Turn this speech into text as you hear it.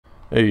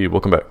Hey,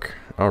 welcome back.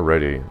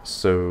 Alrighty,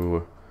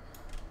 so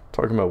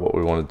talking about what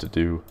we wanted to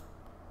do.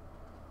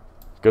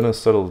 Gonna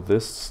settle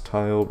this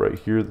tile right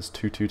here, this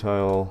 2-2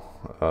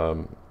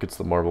 tile. Gets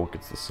the marble,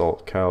 gets the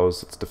salt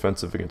cows. It's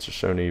defensive against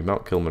Shoshone.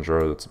 Mount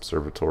Kilimanjaro, that's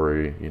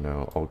observatory, you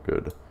know, all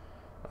good.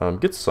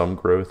 Gets some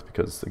growth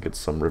because it gets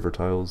some river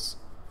tiles.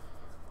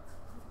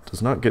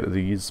 Does not get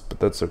these,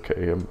 but that's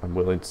okay. I'm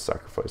willing to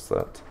sacrifice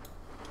that.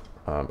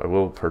 I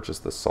will purchase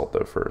this salt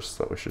though first,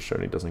 that way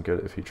Shoshone doesn't get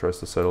it if he tries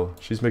to settle.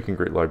 She's making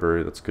great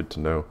library, that's good to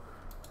know.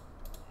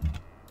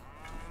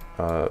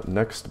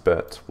 Next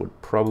bet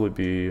would probably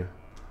be,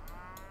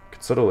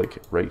 could settle like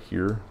right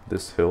here,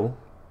 this hill.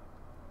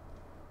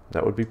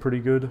 That would be pretty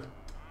good.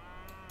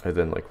 And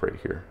then like right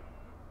here.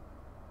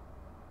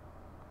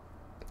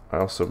 I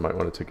also might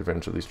want to take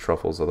advantage of these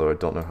truffles, although I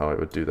don't know how I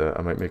would do that.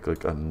 I might make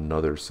like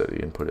another city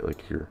and put it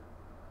like here.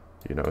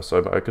 You know,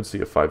 so I could see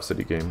a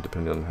 5-city game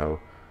depending on how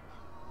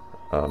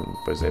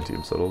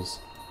Byzantium settles.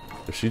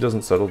 If she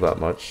doesn't settle that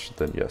much,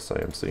 then yes,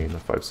 I am seeing a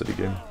 5-city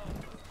game.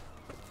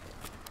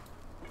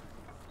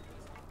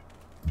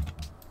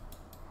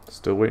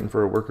 Still waiting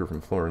for a worker from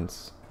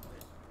Florence.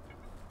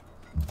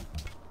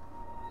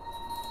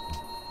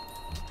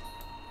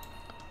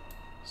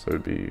 So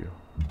it'd be,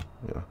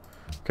 yeah.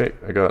 Okay,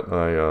 I got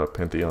my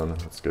Pantheon,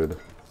 that's good.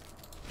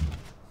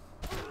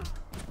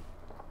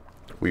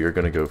 We are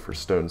gonna go for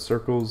stone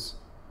circles.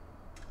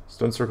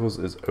 Stone circles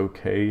is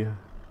okay.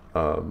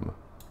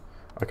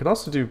 I could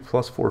also do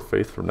 +4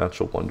 faith from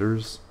natural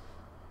wonders.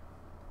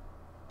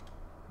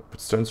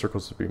 But stone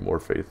circles would be more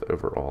faith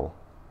overall.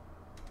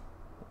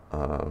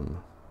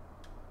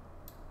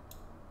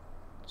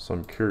 So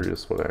I'm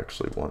curious what I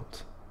actually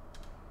want.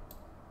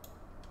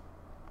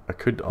 I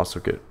could also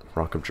get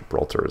Rock of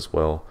Gibraltar as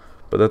well,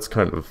 but that's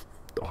kind of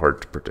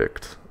hard to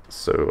predict.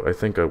 So I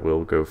think I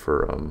will go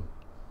for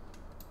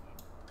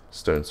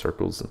stone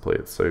circles and play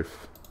it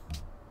safe.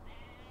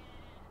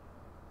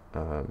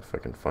 If I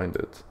can find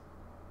it.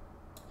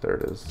 There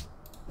it is.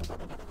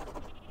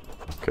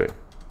 Okay.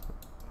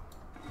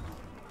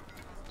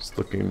 Just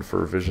looking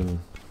for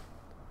vision.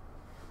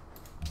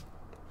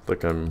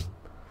 Like I'm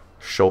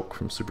Shulk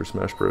from Super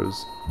Smash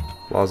Bros.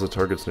 Plaza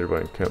targets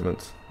nearby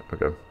encampment.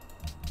 Okay.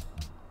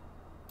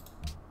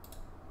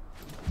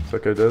 Is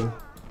that guy dead?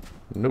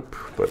 Nope,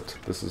 but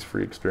this is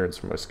free experience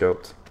for my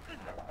scout.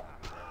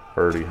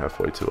 Already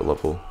halfway to a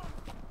level.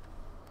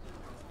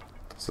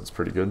 So that's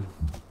pretty good.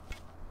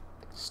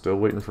 Still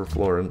waiting for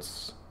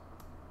Florence.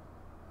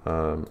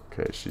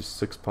 Okay, she's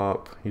 6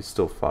 pop. He's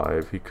still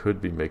 5. He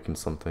could be making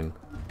something.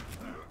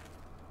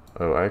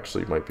 Oh, I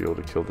actually might be able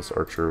to kill this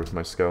archer with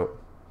my scout.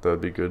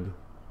 That'd be good.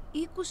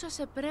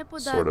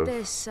 Sort of.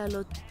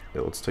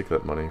 Yeah, let's take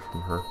that money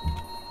from her.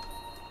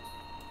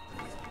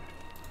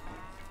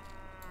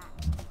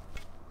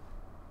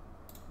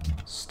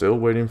 Still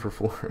waiting for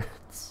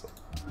Florence.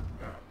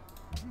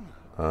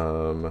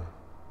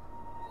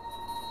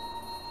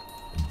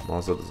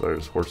 Mazda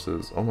desires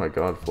horses. Oh my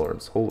god,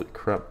 Florence. Holy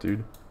crap,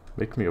 dude.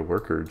 Make me a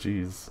worker,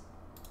 jeez.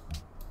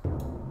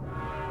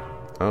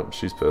 Oh,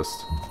 she's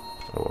pissed.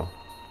 Oh well.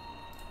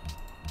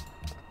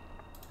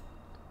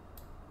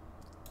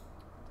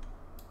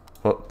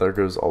 Well, there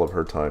goes all of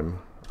her time.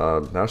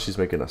 Now she's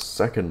making a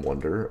second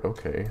wonder.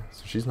 Okay,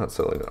 so she's not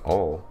selling at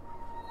all.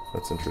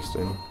 That's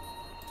interesting.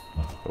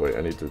 Oh wait,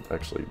 I need to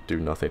actually do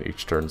nothing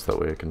each turn so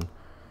that way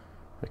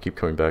I keep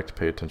coming back to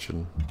pay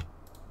attention.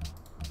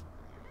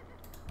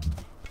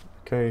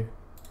 Okay.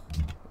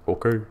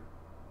 Okay.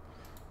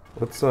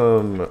 Let's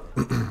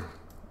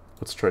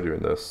let's try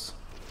doing this.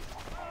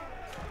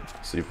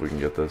 See if we can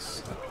get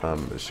this.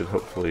 It should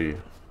hopefully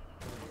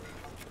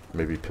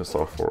maybe piss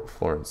off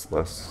Florence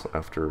less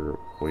after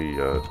we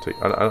take.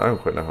 I don't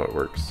quite know how it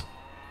works.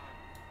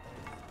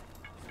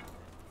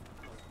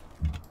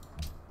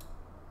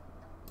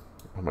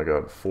 Oh my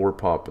god, 4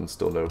 pop and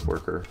still no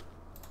worker.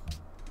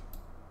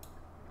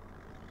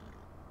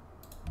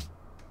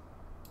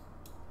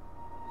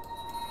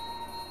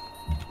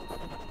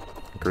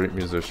 Great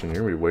musician.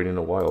 You're gonna be waiting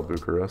a while,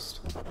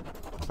 Bucharest.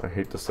 I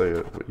hate to say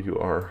it, but you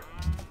are.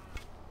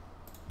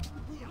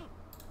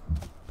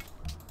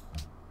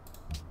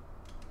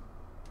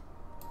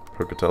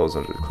 Hocatel is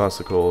under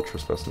classical,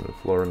 trespassing in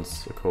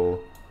Florence,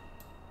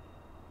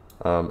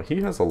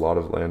 he has a lot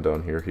of land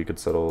down here. He could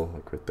settle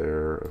like right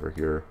there, over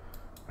here.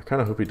 I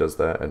kind of hope he does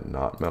that and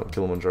not Mount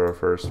Kilimanjaro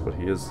first, but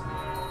he is.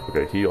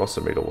 Okay, he also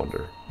made a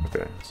wonder.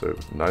 Okay, so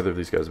neither of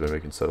these guys have been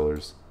making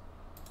settlers.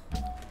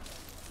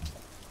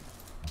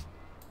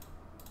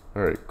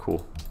 Alright,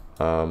 cool.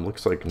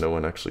 Looks like no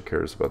one actually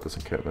cares about this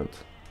encampment.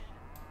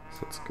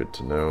 So that's good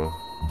to know.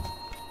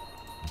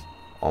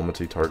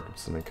 Almaty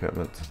targets an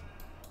encampment.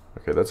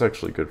 Okay, that's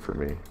actually good for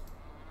me.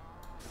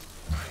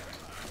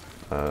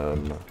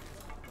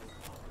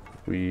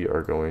 We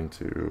are going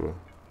to...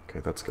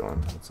 Okay, that's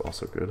gone. That's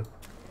also good.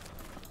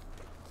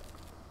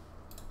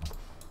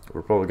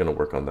 We're probably going to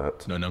work on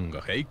that.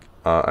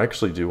 I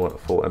actually do want a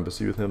full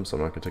embassy with him, so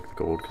I'm not going to take the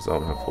gold because I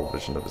don't have full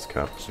vision of his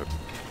cap.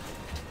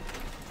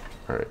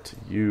 Alright,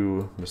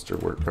 you, Mr.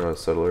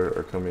 Settler,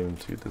 are coming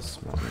to this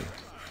mountain.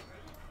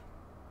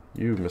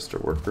 You,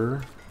 Mr.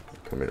 Worker,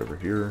 coming over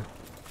here.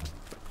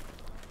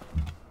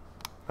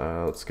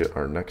 Let's get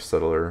our next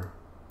settler.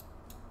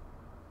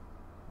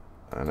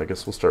 And I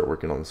guess we'll start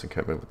working on this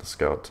encampment with the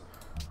scout.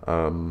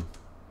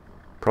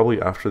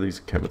 Probably after these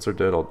encampments are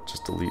dead, I'll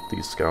just delete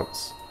these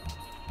scouts.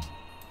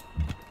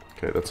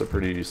 Okay, that's a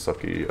pretty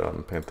sucky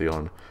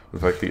pantheon. In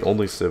fact, the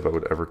only civ I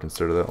would ever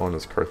consider that on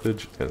is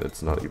Carthage, and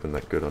it's not even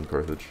that good on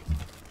Carthage.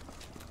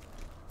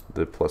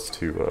 The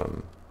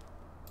 +2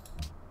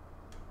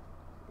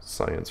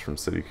 science from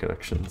city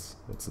connections.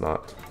 It's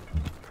not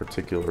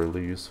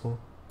particularly useful.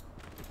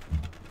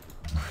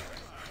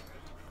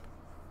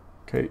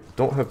 Okay,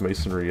 don't have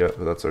masonry yet,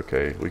 but that's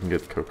okay. We can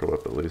get cocoa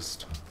up at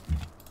least.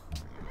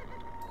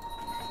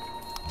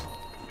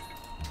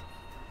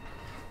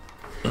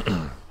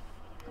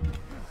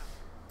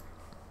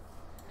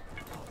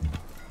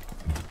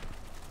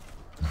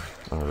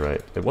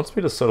 Alright, it wants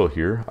me to settle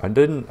here. I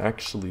didn't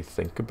actually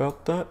think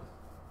about that.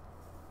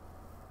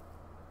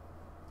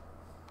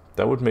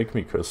 That would make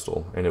me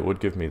coastal, and it would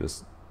give me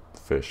this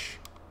fish.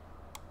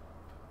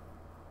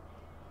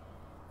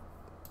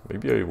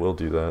 Maybe I will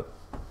do that.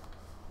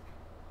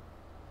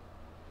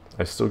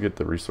 I still get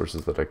the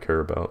resources that I care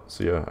about,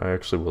 so yeah, I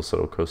actually will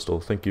settle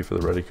coastal. Thank you for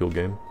the Reticule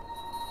game.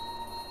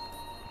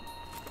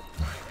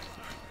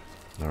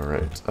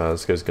 Alright,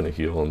 this guy's gonna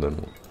heal and then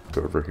we'll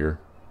go over here.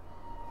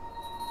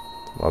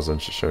 Maza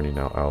and Shoshone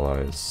now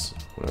allies,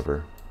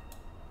 whatever.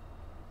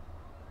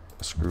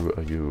 Screw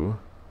a you.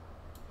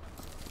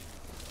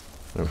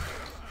 Oh.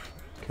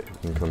 Okay, you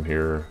can come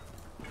here.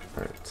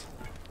 Alright.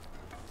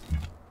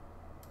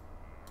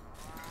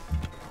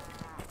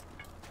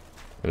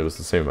 And it was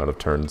the same amount of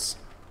turns,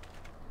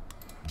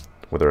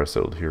 whether I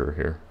settled here or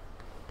here.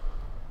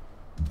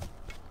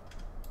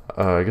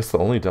 I guess the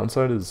only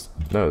downside is...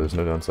 no, there's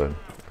no downside.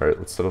 Alright,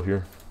 let's settle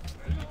here.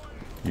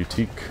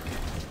 Utique.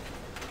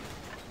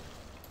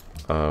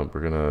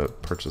 We're gonna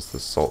purchase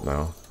this salt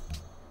now.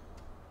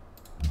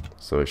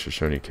 So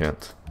Shoshone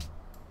can't.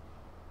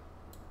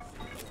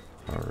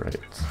 Alright.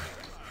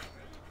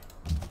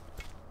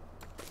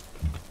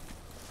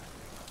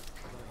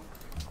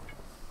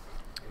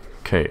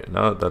 Okay,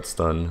 now that that's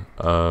done,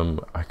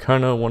 I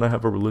kinda wanna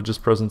have a religious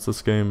presence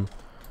this game.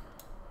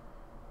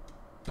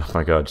 Oh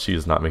my god, she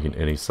is not making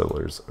any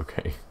settlers.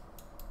 Okay.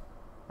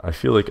 I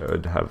feel like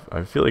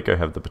I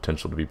have the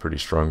potential to be pretty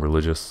strong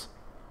religious.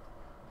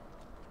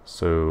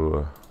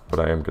 So, but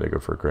I am gonna go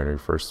for a granary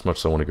first. As much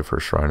as I want to go for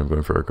a shrine, I'm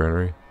going for a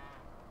granary.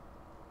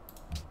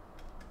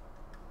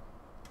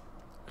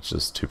 It's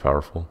just too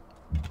powerful.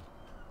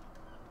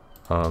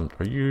 Are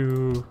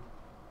you...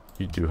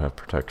 you do have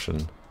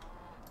protection.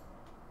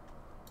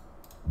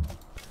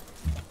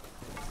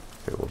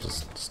 Okay, we'll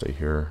just stay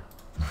here.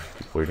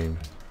 Keep waiting.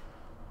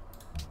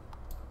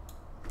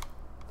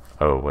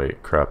 Oh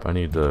wait, crap, I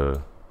need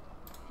the...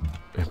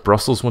 if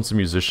Brussels wants a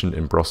musician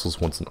and Brussels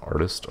wants an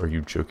artist, are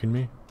you joking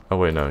me? Oh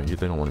wait, no, they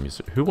don't want a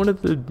musician. Who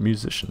wanted the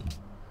musician?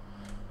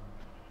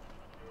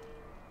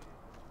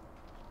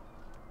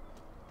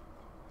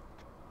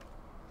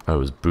 Oh, it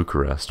was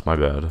Bucharest, my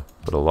bad.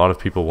 But a lot of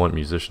people want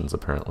musicians,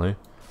 apparently.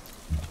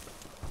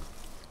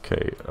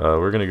 Okay,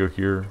 we're gonna go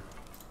here.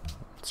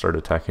 Start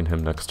attacking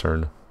him next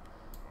turn.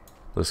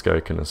 This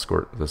guy can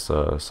escort this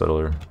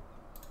settler.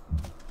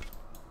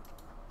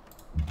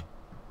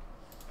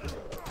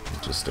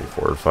 Just stay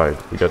fortified.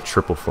 We got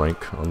triple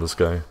flank on this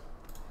guy.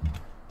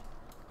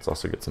 Let's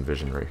also get some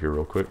vision right here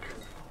real quick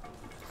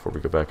before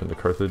we go back into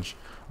Carthage.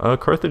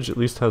 Carthage at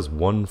least has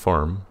one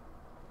farm.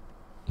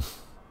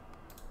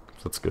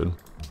 That's good.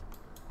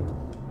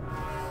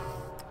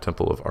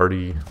 Temple of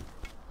Arti.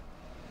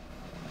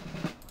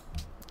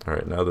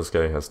 Alright, now this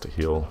guy has to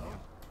heal.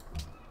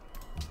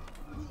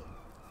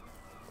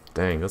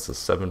 Dang, that's a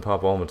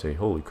 7-pop Almaty.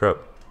 Holy crap.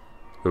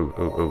 Ooh,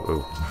 ooh, ooh,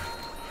 ooh.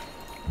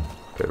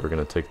 Okay, we're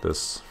gonna take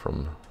this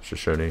from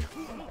Shoshone.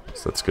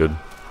 So that's good.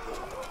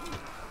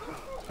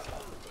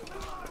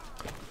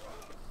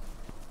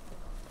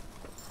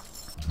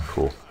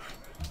 Cool.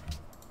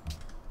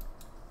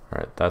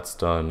 Alright, that's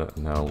done.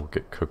 Now we'll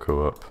get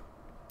Cocoa up.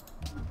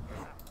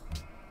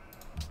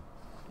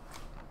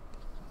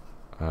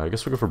 I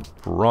guess we'll go for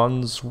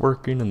bronze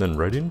working and then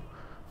writing?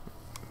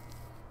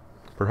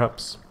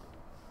 Perhaps?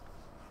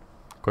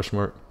 Question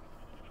mark?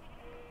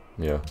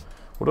 Yeah.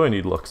 What do I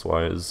need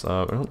lux-wise?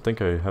 I don't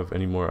think I have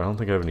any more. I don't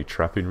think I have any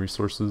trapping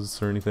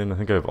resources or anything. I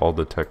think I have all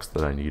the text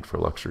that I need for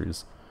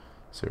luxuries.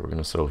 So we're going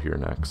to settle here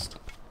next.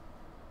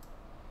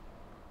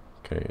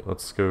 Okay,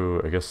 let's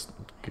go, I guess,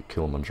 get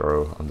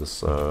Kilimanjaro on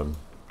this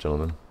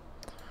gentleman.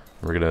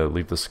 We're going to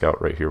leave the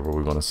scout right here where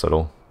we want to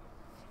settle.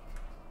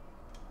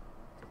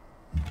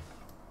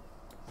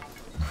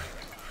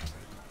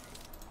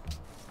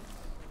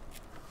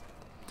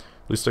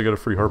 At least I got a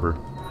free harbor.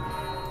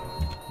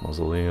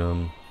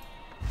 Mausoleum.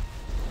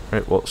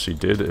 Alright, well, she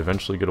did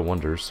eventually get a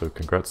wonder, so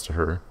congrats to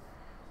her.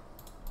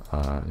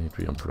 I need to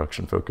be on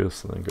production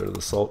focus and then go to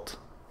the salt.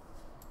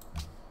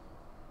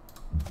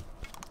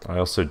 I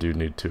also do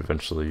need to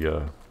eventually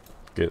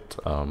get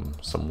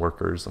some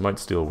workers. I might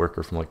steal a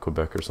worker from like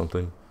Quebec or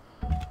something.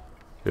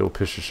 It'll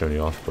piss Shoshone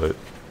off, but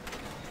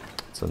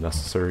It's a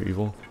necessary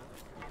evil.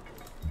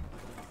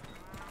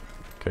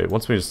 Okay, it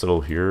wants me to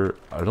settle here.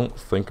 I don't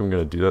think I'm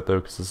going to do that though,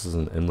 because this is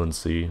an inland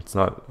sea. It's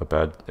not a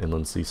bad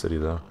inland sea city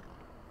though.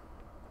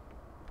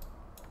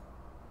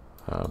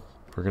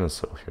 We're going to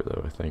settle here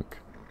though, I think.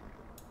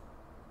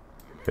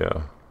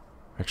 Yeah.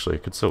 Actually, I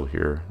could settle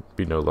here.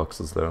 Be no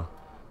luxes though.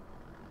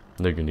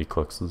 No unique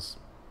luxes.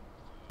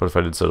 But if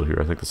I did settle here,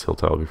 I think this hill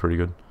tile would be pretty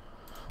good.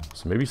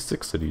 So maybe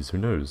 6 cities, who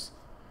knows?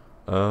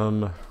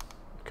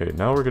 Okay,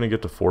 now we're going to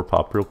get to 4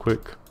 pop real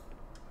quick.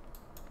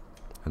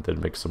 And then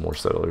make some more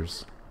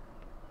settlers.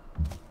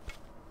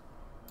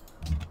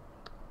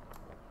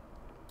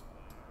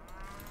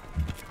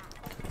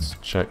 Let's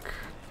check.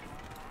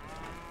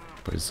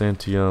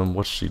 Byzantium,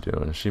 what's she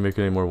doing? Is she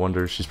making any more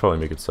wonders? She's probably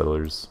making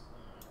settlers.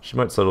 She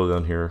might settle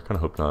down here. Kind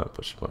of hope not,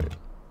 but she might.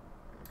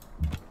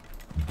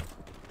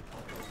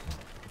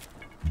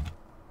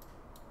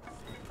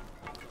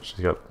 She's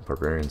got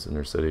barbarians in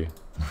her city.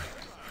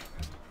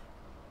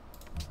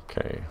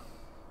 Okay.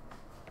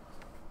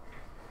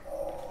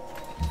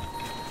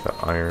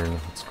 Got iron,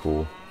 that's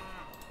cool.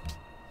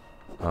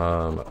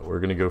 We're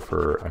gonna go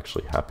for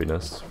actually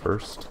happiness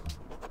first.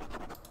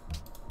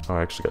 Oh,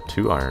 I actually got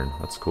 2 iron,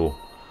 that's cool.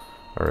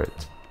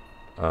 Alright.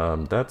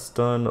 That's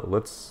done.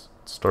 Let's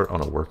start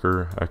on a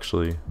worker,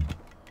 actually. You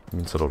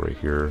can settle right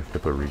here.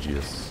 Hippo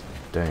Regius.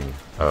 Dang.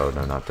 Oh,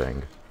 no, not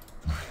dang.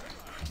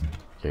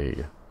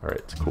 Yay.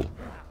 Alright, cool.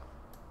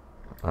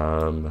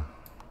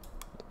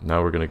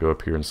 Now we're gonna go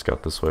up here and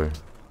scout this way.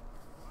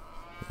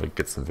 Like,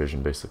 get some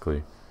vision,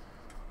 basically.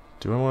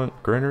 Do I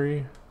want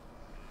granary?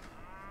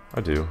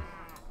 I do.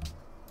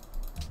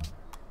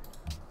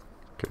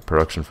 Okay,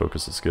 production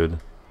focus is good.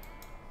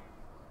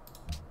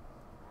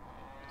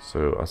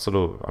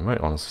 So I might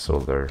honestly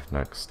settle there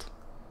next.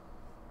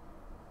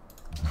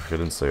 I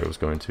didn't say I was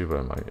going to, but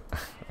I might.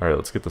 Alright,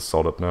 let's get the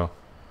salt up now.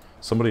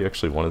 Somebody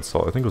actually wanted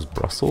salt. I think it was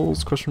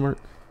Brussels, question mark?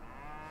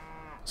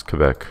 It's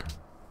Quebec.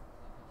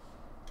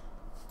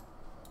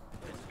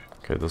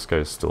 Okay, this guy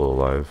is still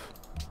alive.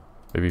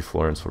 Maybe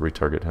Florence will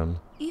retarget him.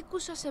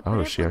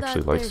 Oh, she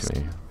actually likes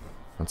me.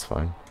 That's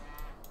fine.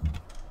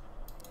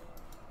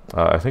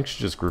 I think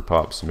she just grew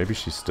pop, so maybe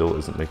she still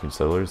isn't making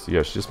settlers.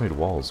 Yeah, she just made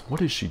walls.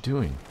 What is she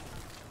doing?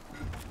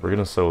 We're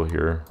gonna settle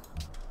here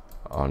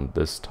on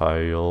this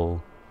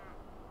tile.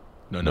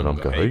 No,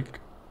 We're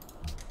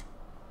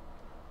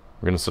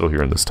gonna settle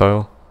here in this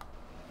tile.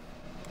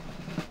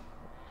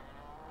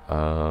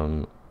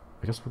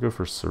 I guess we'll go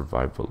for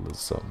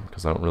survivalism,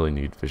 because I don't really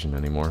need vision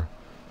anymore.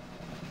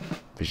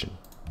 Vision.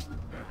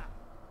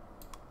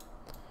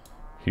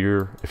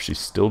 Here, if she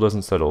still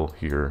doesn't settle,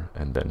 here,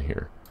 and then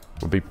here.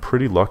 We'll be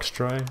pretty lux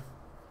dry.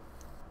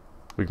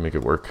 We can make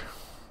it work.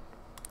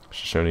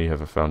 Shoshone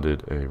have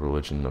founded a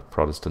religion of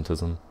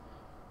Protestantism.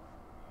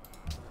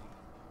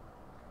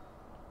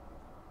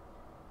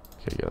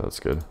 Okay, yeah, that's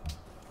good.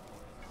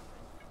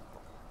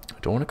 I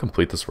don't want to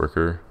complete this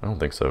worker. I don't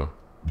think so.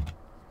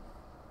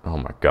 Oh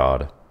my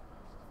god.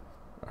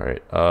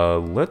 Alright,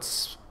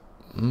 let's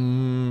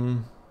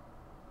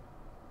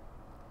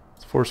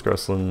Forest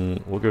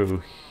Grassland. We'll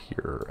go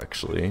here,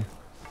 actually.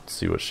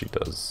 See what she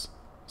does.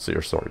 See,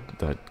 or sorry,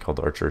 that called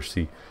the archer.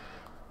 See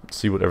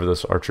whatever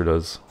this archer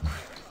does.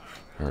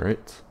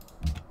 Alright.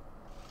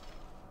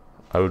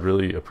 I would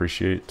really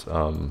appreciate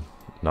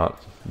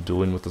not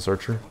dueling with this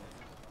archer.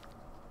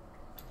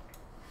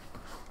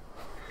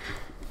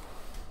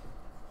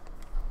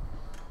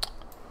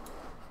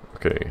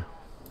 Okay.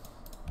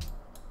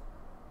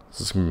 This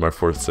is gonna be my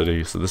 4th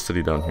city. So this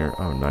city down here.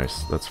 Oh,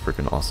 nice. That's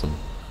freaking awesome.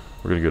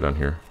 We're gonna go down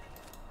here.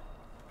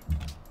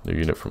 New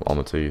unit from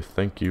Almaty.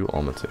 Thank you,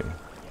 Almaty.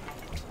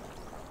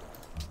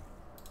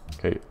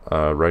 Okay,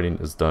 writing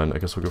is done. I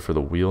guess we'll go for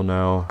the wheel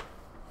now.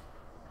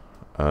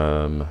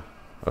 I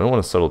don't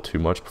want to settle too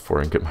much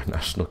before I get my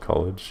national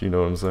college, you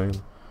know what I'm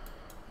saying?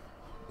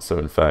 So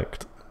in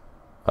fact,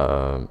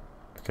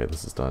 okay,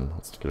 this is done.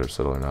 Let's get our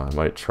settler now. I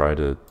might try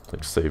to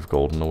like save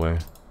gold in a way.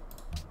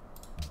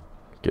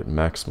 Get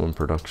maximum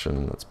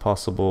production that's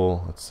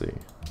possible. Let's see.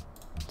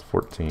 It's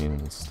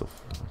 14. It's still,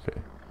 okay.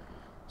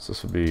 So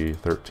this would be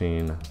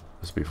 13.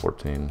 This would be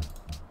 14.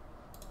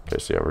 Okay,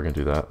 so yeah, we're gonna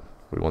do that.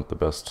 We want the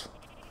best.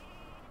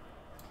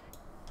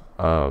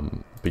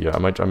 But yeah, I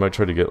might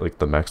try to get like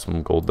the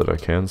maximum gold that I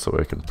can so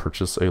I can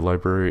purchase a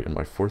library in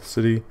my 4th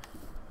city.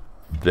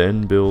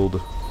 Then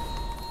build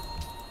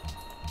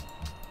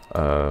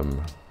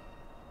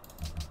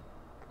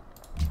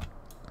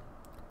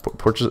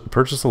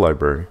purchase a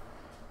library.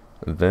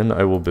 Then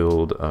I will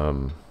build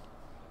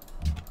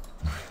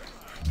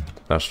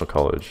National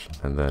College,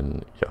 and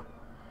then yeah.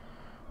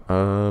 I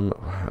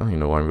don't even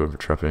know why I'm going for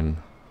trapping.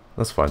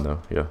 That's fine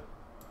though. Yeah,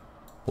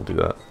 we'll do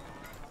that.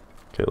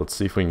 Okay, let's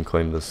see if we can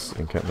claim this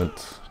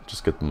encampment.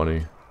 Just get the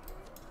money.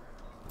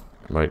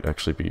 It might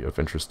actually be of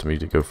interest to me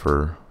to go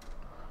for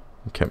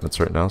encampments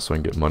right now, so I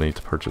can get money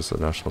to purchase a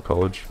national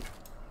college.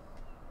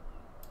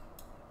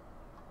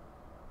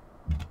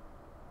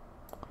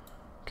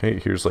 Okay,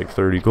 here's like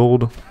 30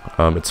 gold.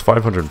 It's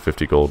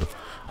 550 gold.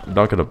 I'm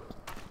not gonna...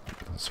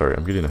 Sorry,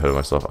 I'm getting ahead of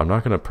myself. I'm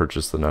not gonna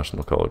purchase the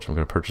national college. I'm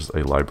gonna purchase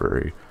a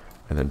library.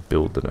 and then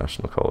build the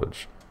National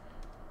College.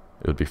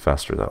 It would be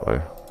faster that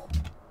way.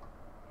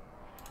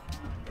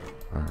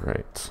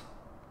 Alright.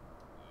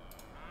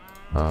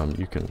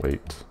 You can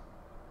wait.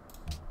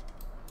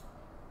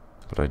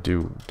 But I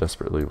do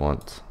desperately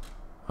want...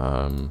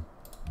 Oh,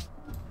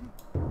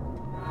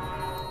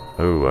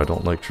 I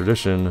don't like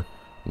tradition.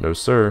 No,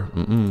 sir.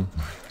 Mm-mm.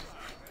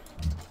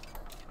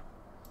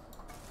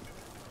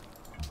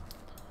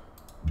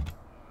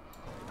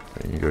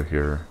 Okay, you go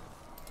here.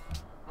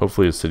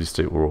 Hopefully a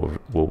city-state will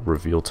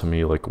reveal to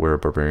me, like, where a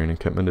barbarian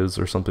encampment is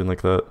or something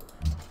like that.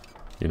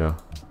 You know?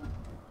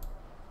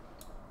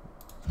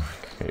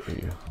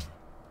 Okay.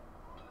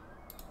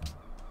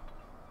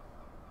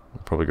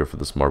 I'll probably go for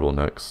this marble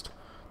next.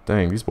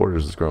 Dang, these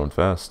borders is growing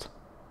fast.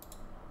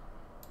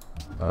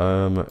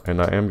 And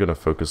I am gonna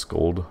focus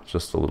gold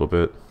just a little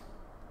bit.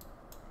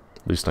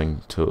 At least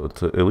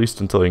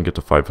until I can get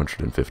to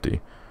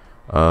 550.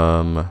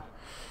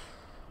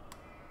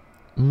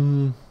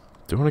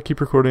 Do I want to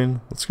keep recording?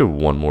 Let's go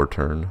one more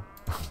turn.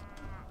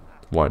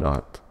 Why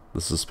not?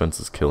 The suspense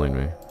is killing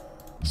me.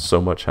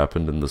 So much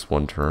happened in this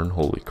one turn.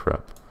 Holy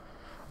crap.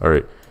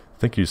 Alright.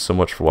 Thank you so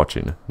much for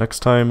watching.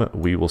 Next time,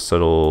 we will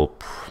settle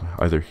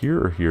either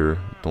here or here.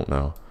 Don't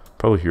know.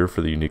 Probably here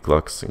for the unique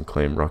Lux and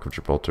claim Rock of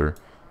Gibraltar.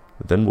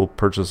 Then we'll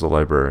purchase a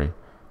library.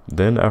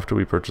 Then after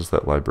we purchase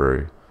that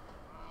library,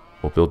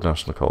 we'll build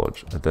National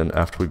College. And then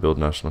after we build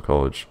National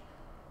College...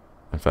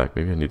 In fact,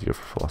 maybe I need to go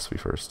for philosophy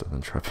first and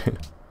then trapping.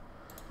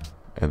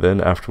 And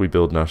then after we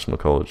build National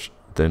College,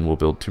 then we'll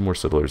build 2 more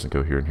settlers and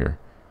go here and here.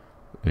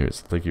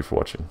 Anyways, thank you for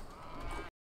watching.